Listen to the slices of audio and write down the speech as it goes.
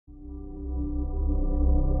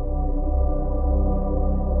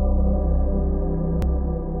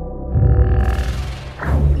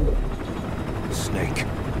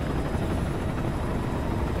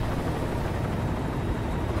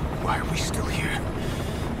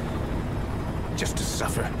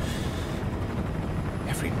suffer.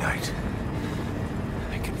 Every night,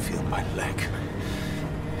 I can feel my leg,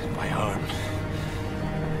 and my arm,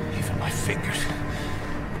 even my fingers.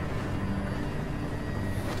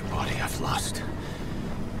 The body I've lost,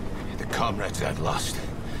 the comrades I've lost,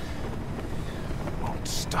 won't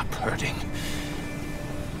stop hurting.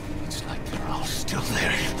 It's like they're all still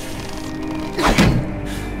there.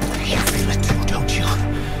 You feel it too, don't you?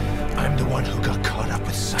 I'm the one who got caught up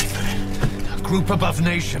with Cypher. A group above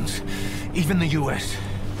nations, even the US.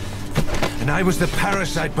 And I was the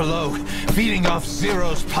parasite below, feeding off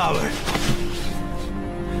Zero's power.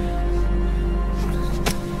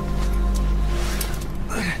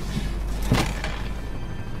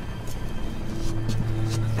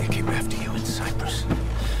 They came after you in Cyprus.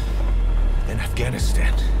 Then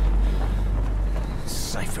Afghanistan.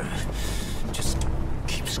 Cypher just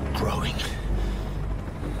keeps growing.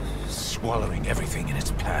 Swallowing everything in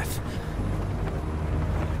its path.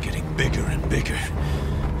 Getting bigger and bigger.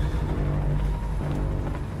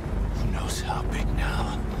 Who knows how big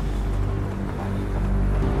now?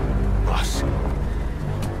 Boss.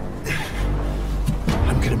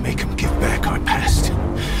 I'm gonna make him give back our past.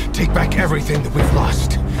 Take back everything that we've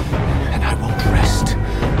lost. And I won't rest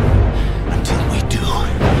until we do.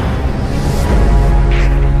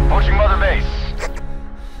 Approaching Mother Base.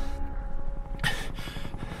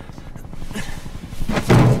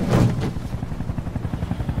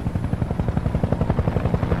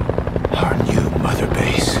 Our new Mother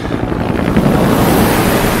Base.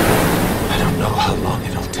 I don't know how long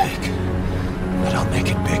it'll take, but I'll make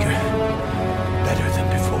it bigger. Better than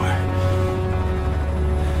before.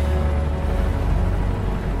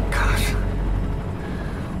 God.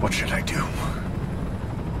 What should I do?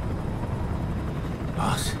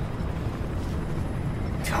 Boss?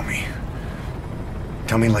 Tell me.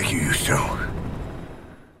 Tell me like you used to.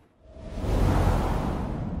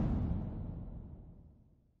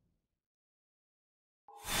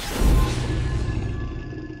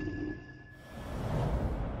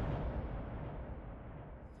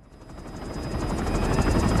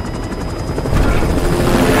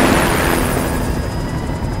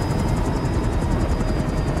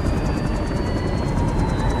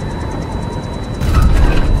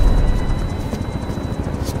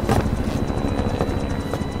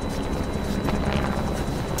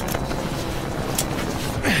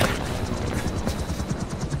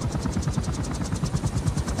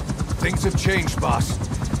 Things have changed, boss.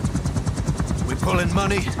 We pull in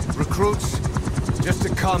money, recruits, just to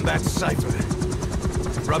combat Cypher.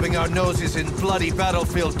 Rubbing our noses in bloody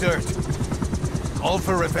battlefield dirt. All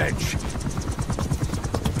for revenge.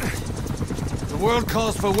 The world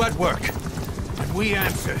calls for wet work, and we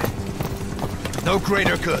answer. No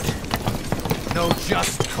greater good. No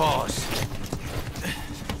just cause.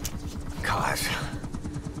 Cause?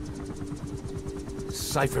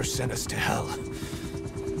 Cypher sent us to hell.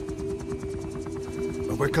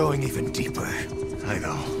 But we're going even deeper. I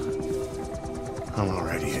know. I'm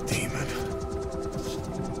already a demon.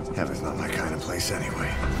 Heaven's not my kind of place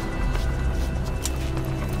anyway.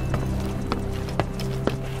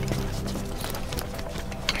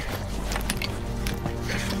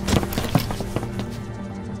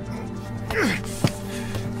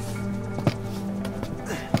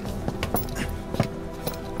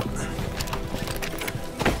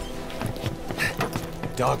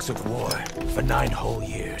 Dogs of war for 9 whole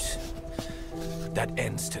years. That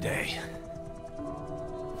ends today.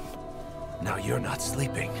 Now you're not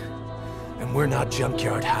sleeping, and we're not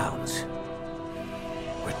junkyard hounds.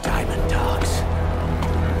 We're diamond dogs.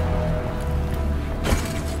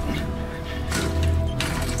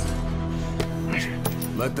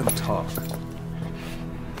 Let them talk.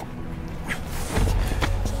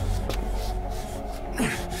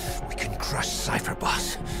 We can crush Cypher,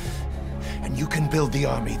 boss. And you can build the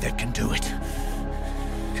army that can do it.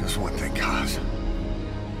 Just one thing, Kaz.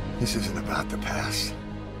 This isn't about the past.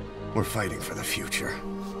 We're fighting for the future.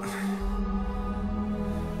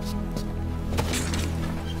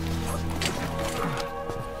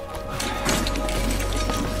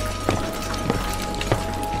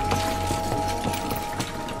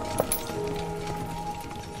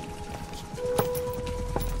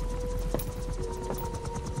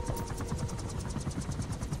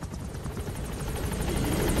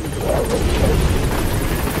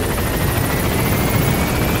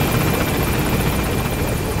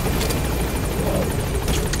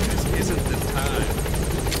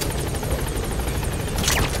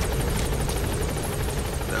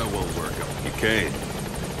 Kane,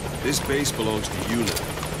 this base belongs to you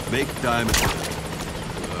now. Make diamond.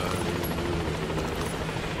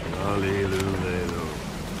 Hallelujah.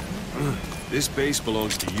 This base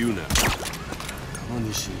belongs to you now.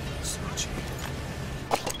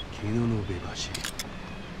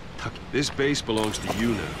 This base belongs to you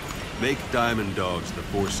now. Make Diamond Dogs the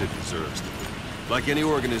force it deserves to be. Like any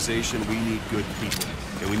organization, we need good people,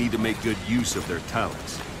 and we need to make good use of their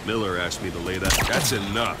talents. Miller asked me to lay that. That's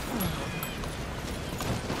enough.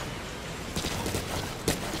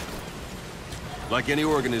 Like any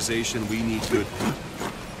organization, we need good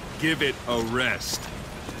people. Give it a rest.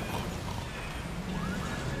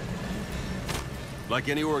 Like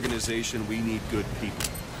any organization, we need good people,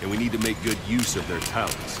 and we need to make good use of their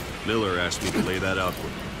talents. Miller asked me to lay that out for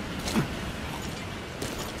you.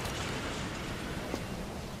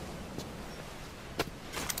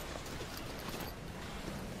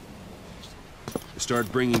 To start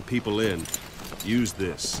bringing people in, use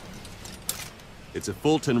this. It's a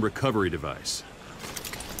Fulton recovery device.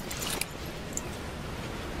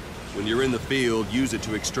 When you're in the field, use it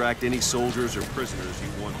to extract any soldiers or prisoners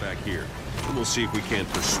you want back here. And we'll see if we can't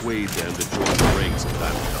persuade them to join the ranks of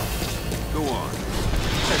Diamond Dogs. Go on.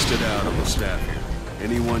 Test it out on the staff here.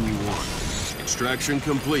 Anyone you want. Extraction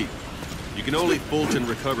complete. You can only Fulton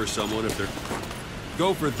recover someone if they're...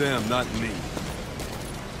 Go for them, not me.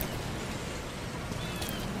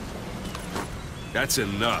 That's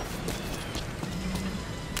enough.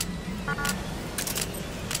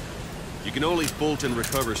 You can only Fulton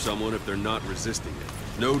recover someone if they're not resisting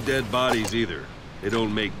it. No dead bodies either. They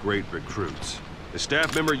don't make great recruits. The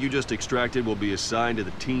staff member you just extracted will be assigned to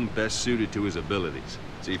the team best suited to his abilities.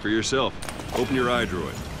 See for yourself. Open your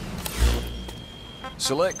iDroid.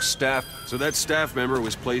 Select staff. So that staff member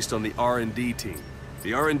was placed on the R&D team.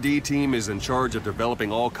 The R&D team is in charge of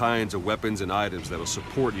developing all kinds of weapons and items that'll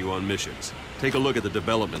support you on missions. Take a look at the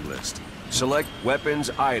development list. Select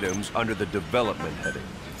weapons items under the development heading.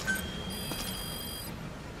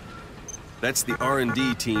 That's the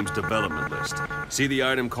R&D team's development list. See the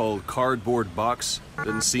item called cardboard box?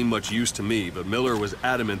 Doesn't seem much use to me, but Miller was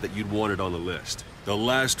adamant that you'd want it on the list. The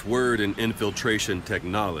last word in infiltration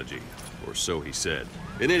technology, or so he said.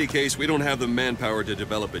 In any case, we don't have the manpower to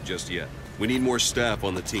develop it just yet. We need more staff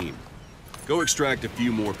on the team. Go extract a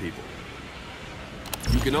few more people.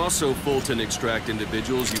 You can also Fulton extract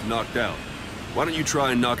individuals you've knocked out. Why don't you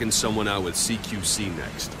try knocking someone out with CQC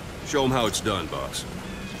next? Show them how it's done, boss.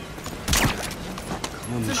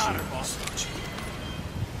 It's an honor, boss.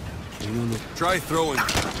 Try throwing.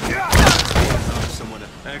 Someone.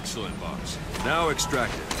 Excellent, boss. Now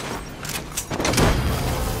extract it.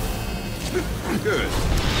 Good.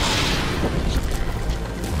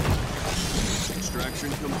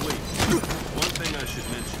 Extraction complete. One thing I should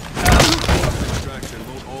mention. Extraction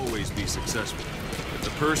won't always be successful. If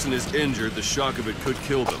the person is injured, the shock of it could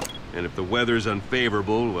kill them. And if the weather's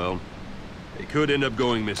unfavorable, well, they could end up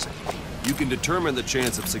going missing. You can determine the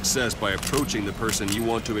chance of success by approaching the person you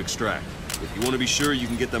want to extract. If you want to be sure you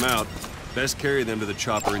can get them out, best carry them to the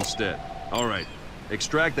chopper instead. All right,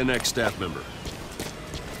 extract the next staff member.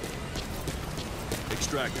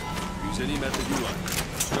 Extract him. Use any method you like.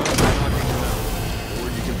 Start by knocking him out, or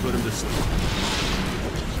you can put him to sleep.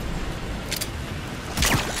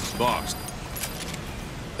 Boxed.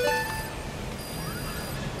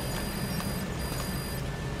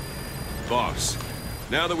 Boss.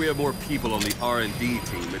 Now that we have more people on the R&D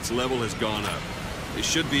team, its level has gone up. They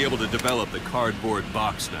should be able to develop the cardboard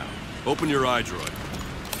box now. Open your iDroid.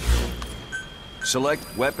 Select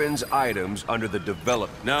weapons items under the develop.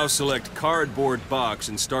 Now select cardboard box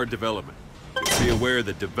and start development. Be aware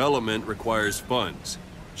that development requires funds.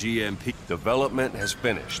 GMP. Development has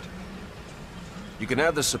finished. You can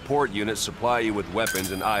have the support unit supply you with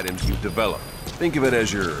weapons and items you've developed. Think of it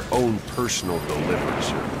as your own personal delivery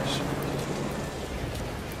service.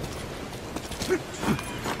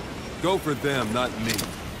 Go for them, not me.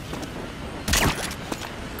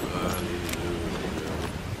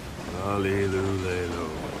 Hallelujah.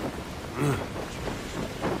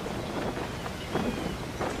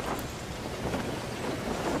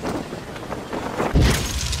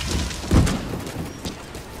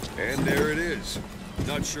 And there it is.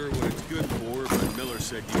 Not sure what it's good for, but Miller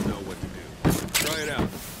said you know what to do. Try it out.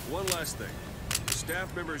 One last thing. The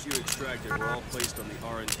staff members you extracted were all placed on the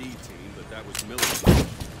R&D team, but that was Miller's team.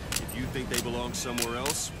 If you think they belong somewhere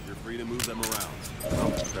else, you're free to move them around. Well,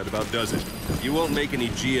 that about does it. You won't make any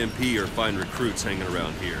GMP or find recruits hanging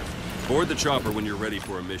around here. Board the chopper when you're ready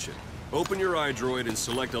for a mission. Open your iDroid and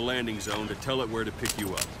select a landing zone to tell it where to pick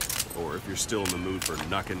you up. Or if you're still in the mood for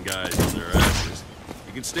knocking guys in their asses,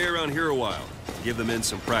 you can stay around here a while. Give the men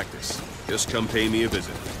some practice. Just come pay me a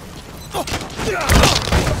visit.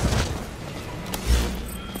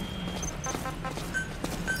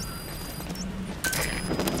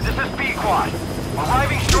 This is Beagle. squad.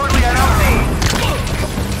 Arriving shortly at LZ.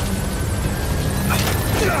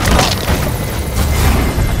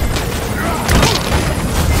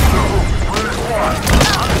 Blue squad.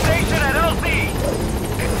 On station at LZ.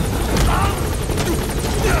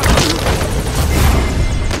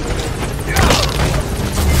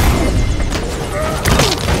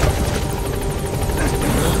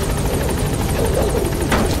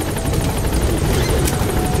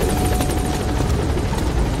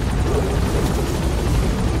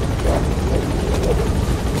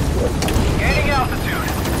 Gaining altitude.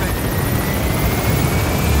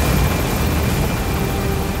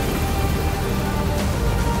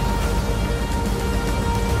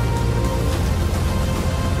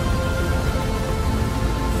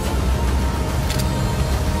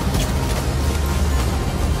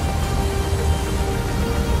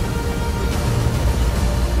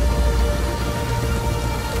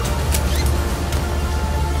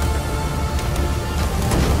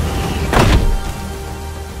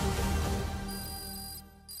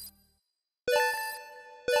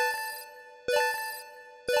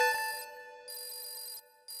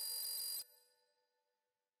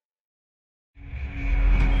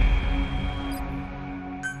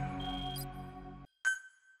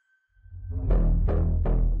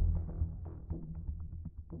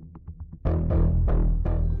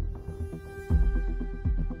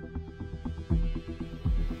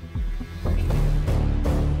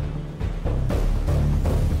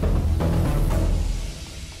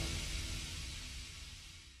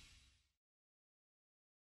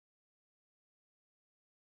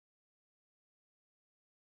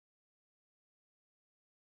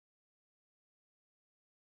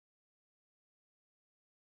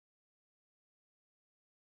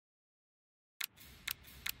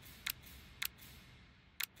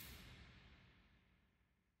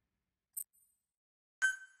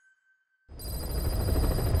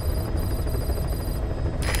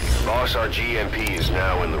 Boss, our GMP is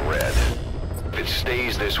now in the red. If it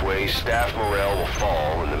stays this way, staff morale will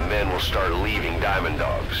fall and the men will start leaving Diamond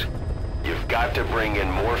Dogs. You've got to bring in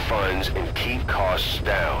more funds and keep costs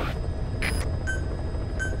down.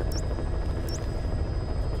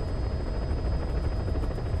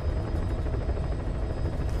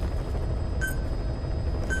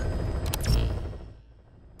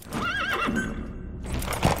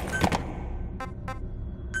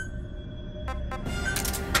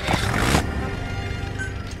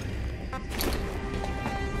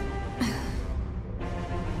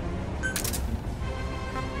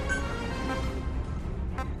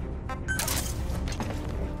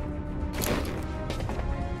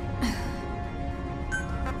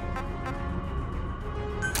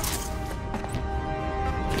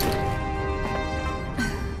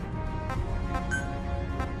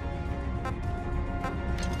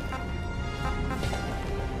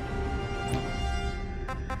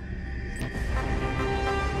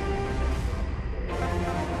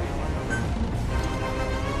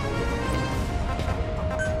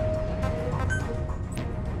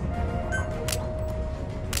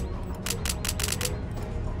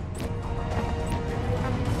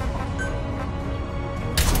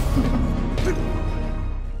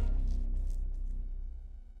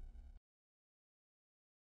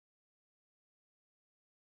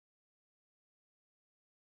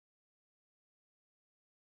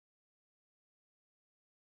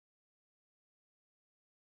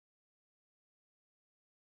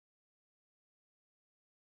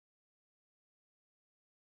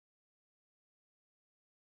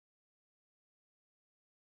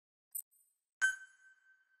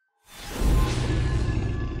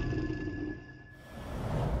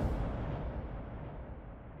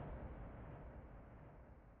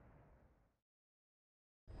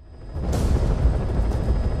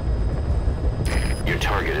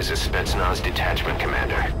 Target is a Spetsnaz detachment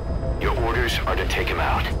commander. Your orders are to take him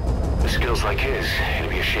out. With skills like his, it'd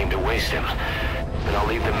be a shame to waste him. But I'll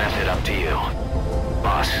leave the method up to you.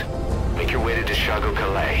 Boss, make your way to Dishago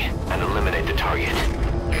Calais and eliminate the target.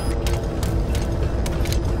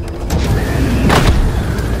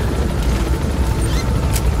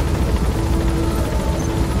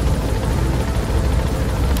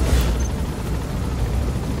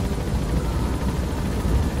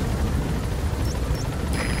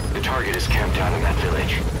 The target is camped out in that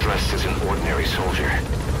village, dressed as an ordinary soldier.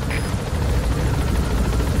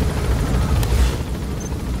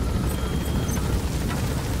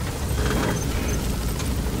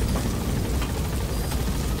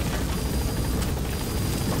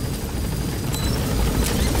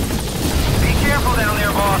 Be careful down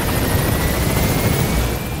there, boss.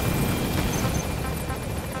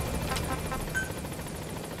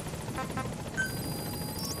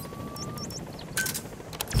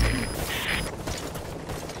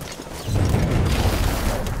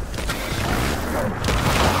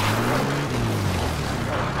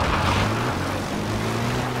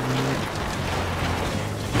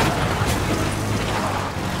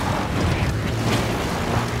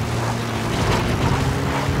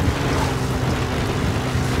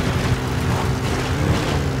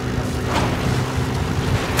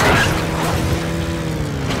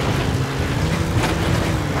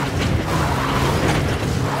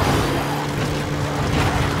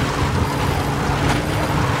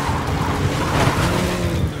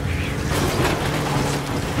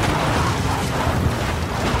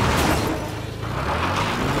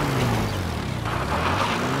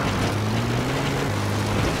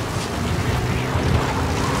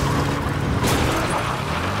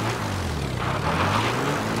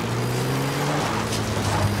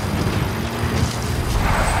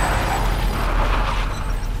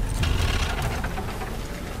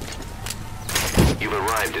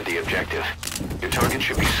 arrived at the objective. Your target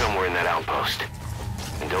should be somewhere in that outpost.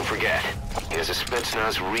 And don't forget, he has a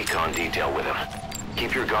Spetsnaz recon detail with him.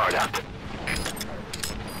 Keep your guard up.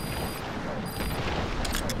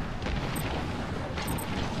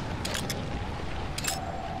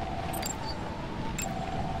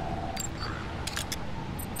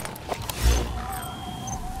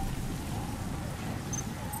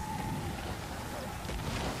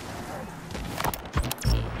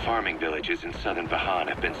 Farming villages in southern Vahan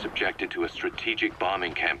have been subjected to a strategic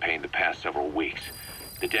bombing campaign the past several weeks.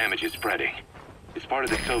 The damage is spreading. It's part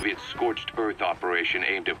of the Soviet Scorched Earth operation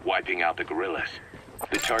aimed at wiping out the guerrillas.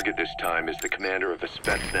 The target this time is the commander of a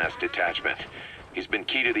Spetsnaz detachment. He's been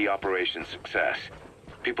key to the operation's success.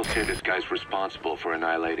 People say this guy's responsible for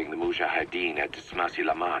annihilating the Mujahideen at Tismasi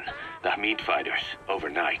Laman, the Hamid fighters,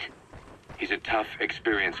 overnight. He's a tough,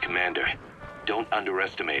 experienced commander. Don't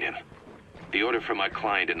underestimate him. The order from my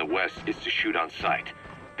client in the west is to shoot on sight.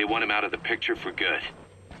 They want him out of the picture for good.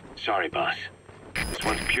 Sorry, boss. This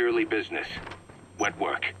one's purely business. Wet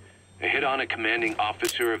work. A hit on a commanding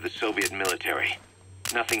officer of the Soviet military.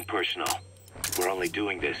 Nothing personal. We're only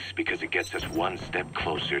doing this because it gets us one step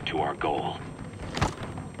closer to our goal.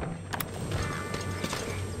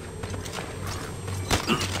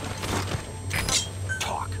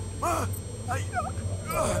 Talk.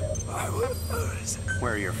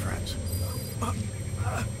 Where are your friends?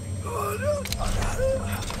 Your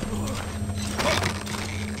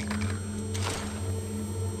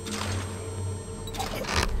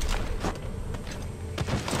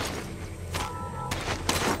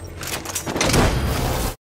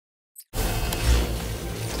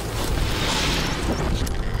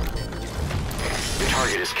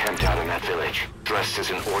target is camped out in that village, dressed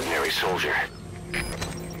as an ordinary soldier.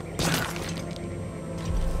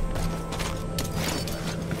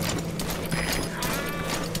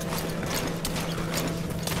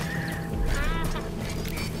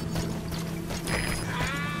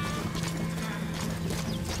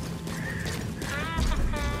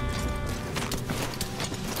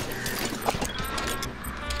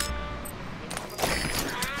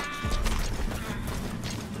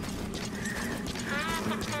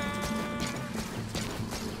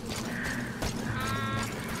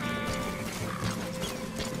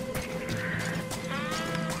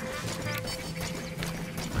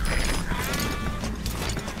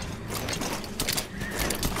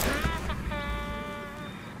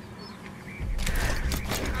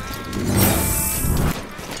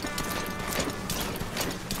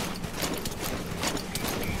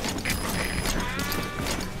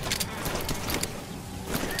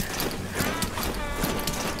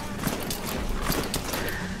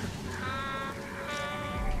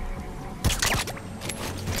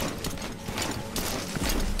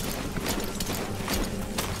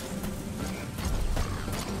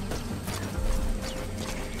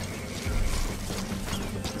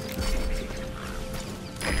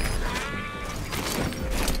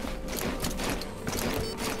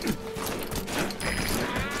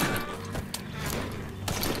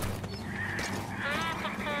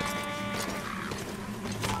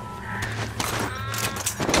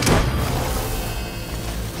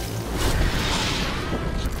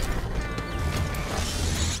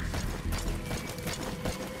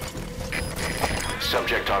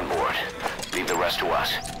 Subject on board. Leave the rest to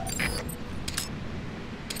us.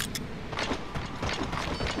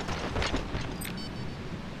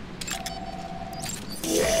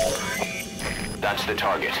 That's the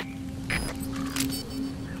target.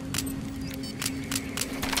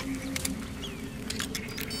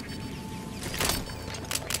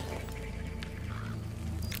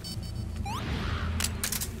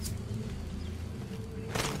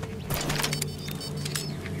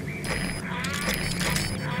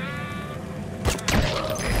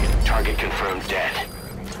 Target confirmed dead.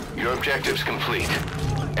 Your objective's complete.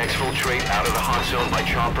 Exfiltrate out of the hot zone by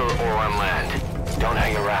chopper or on land. Don't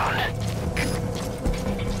hang around.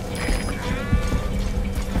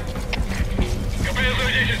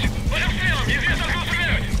 КП-110. Под обстрелом. Неизвестно, откуда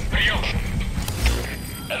стреляют. Прием.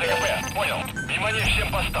 Это КП. Понял. Внимание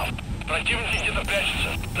всем постам. Противники где-то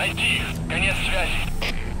прячутся. Найти их. Конец связи.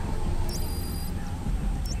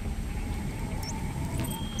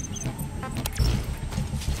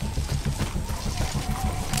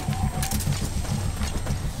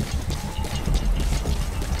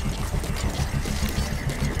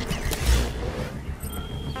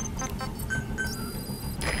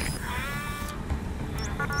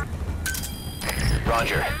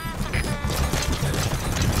 Roger.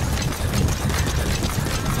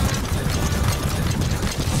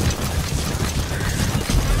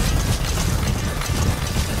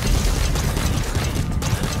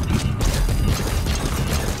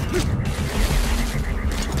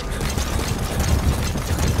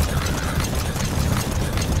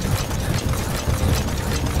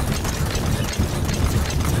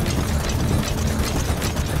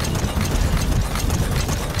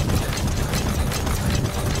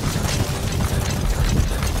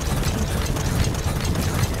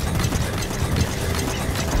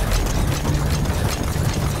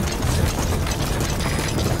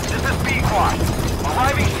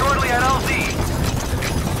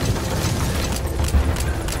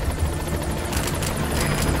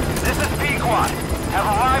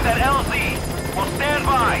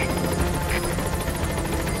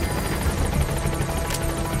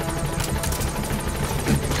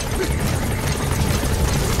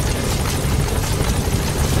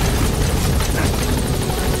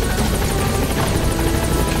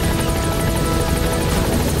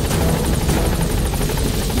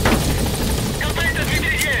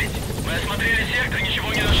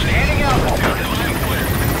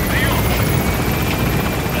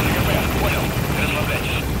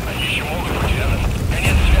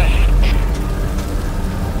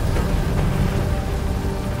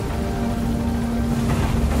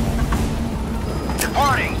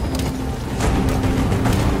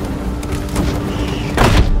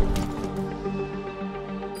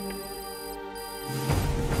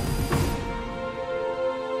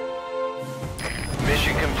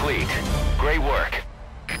 complete. Great work.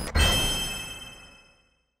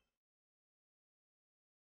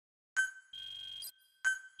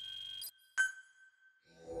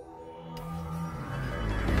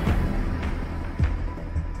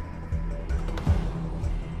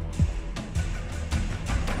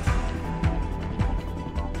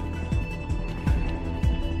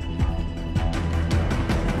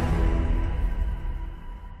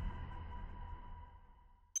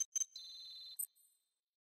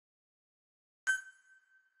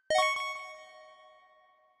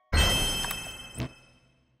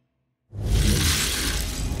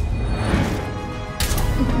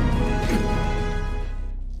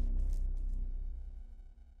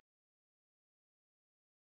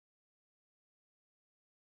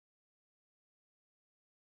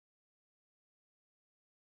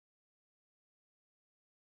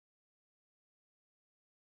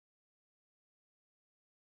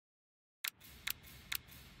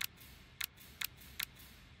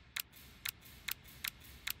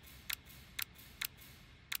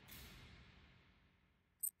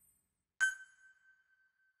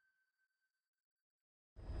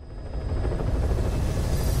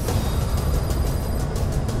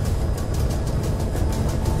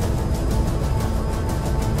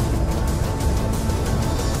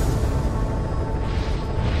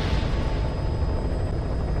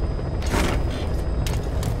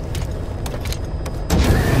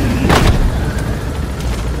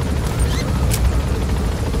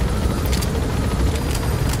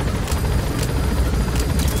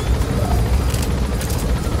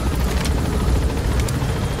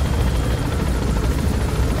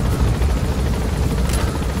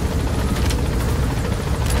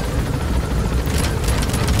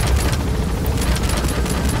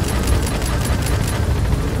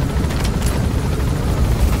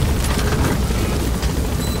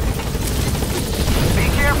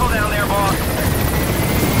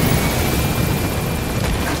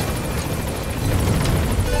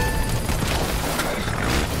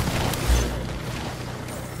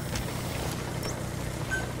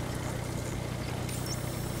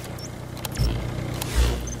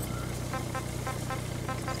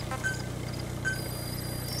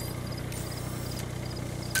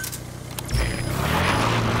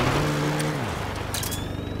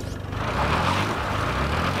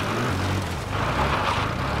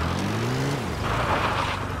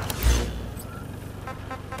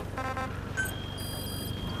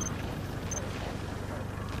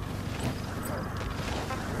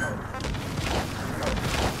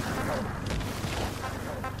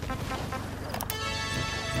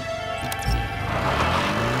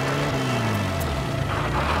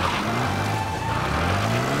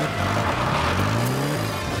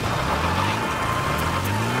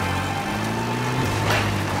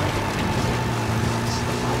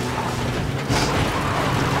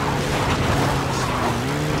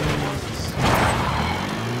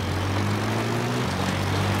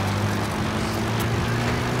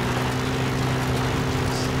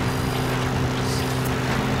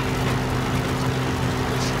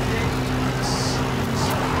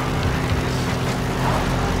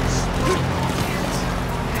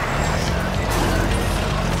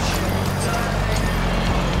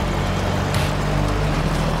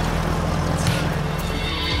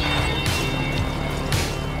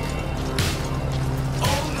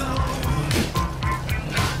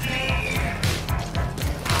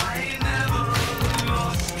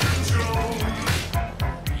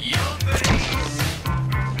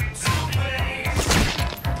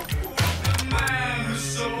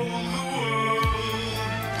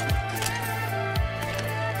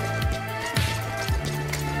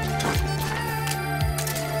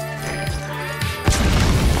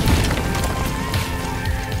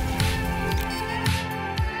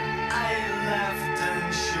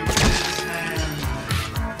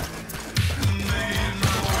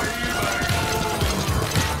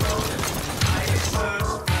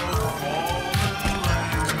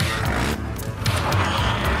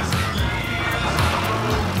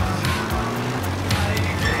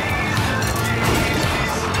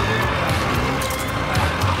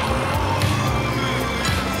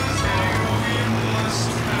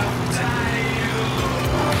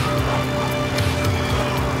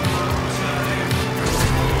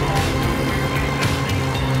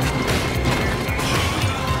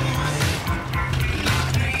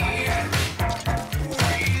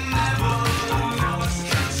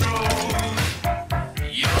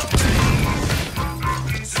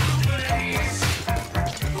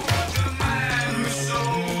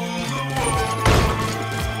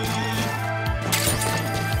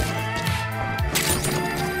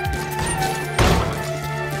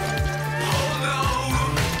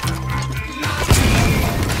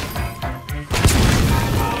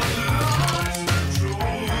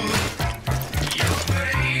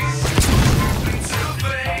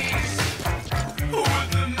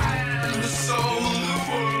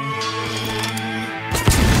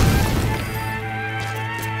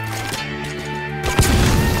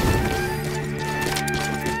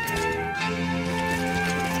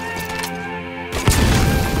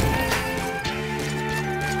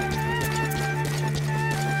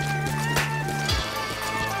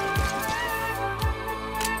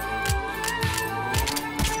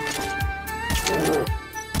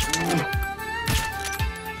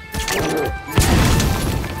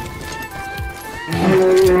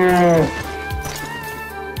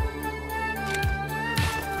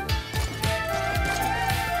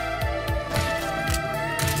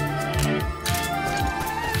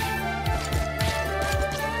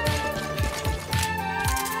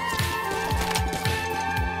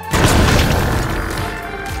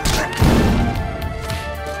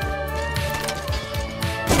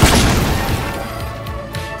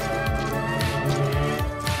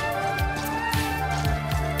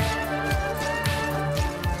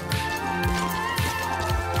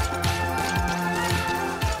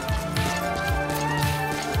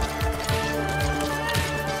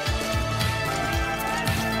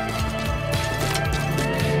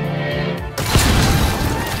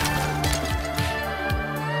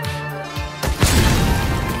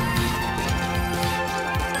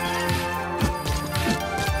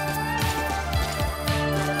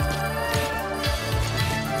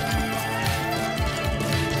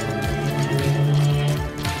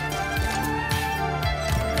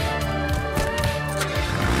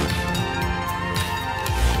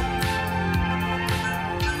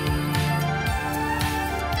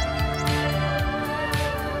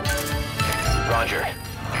 Roger.